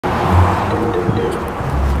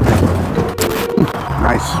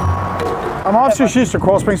Nice. I'm Officer Schuster,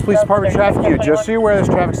 Coral Springs Police Department Traffic Unit. Just so you're aware, this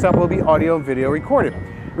traffic stop will be audio and video recorded.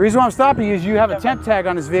 The reason why I'm stopping you is you have a temp tag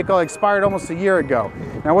on this vehicle that expired almost a year ago.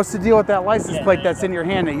 Now, what's the deal with that license plate that's in your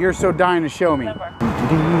hand that you're so dying to show me?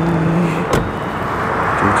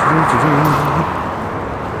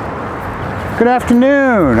 Good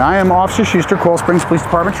afternoon. I am Officer Schuster, Coral Springs Police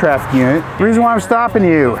Department Traffic Unit. The reason why I'm stopping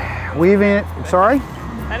you, sorry?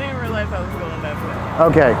 I didn't realize I was going that way.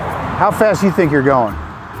 Okay. How fast do you think you're going?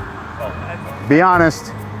 Be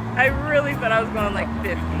honest. I really thought I was going like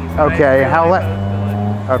 50. Okay.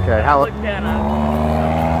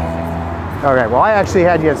 Okay. Well, I actually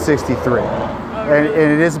had you at 63, and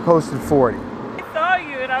it is a posted 40. I saw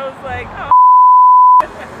you, and I was like, oh.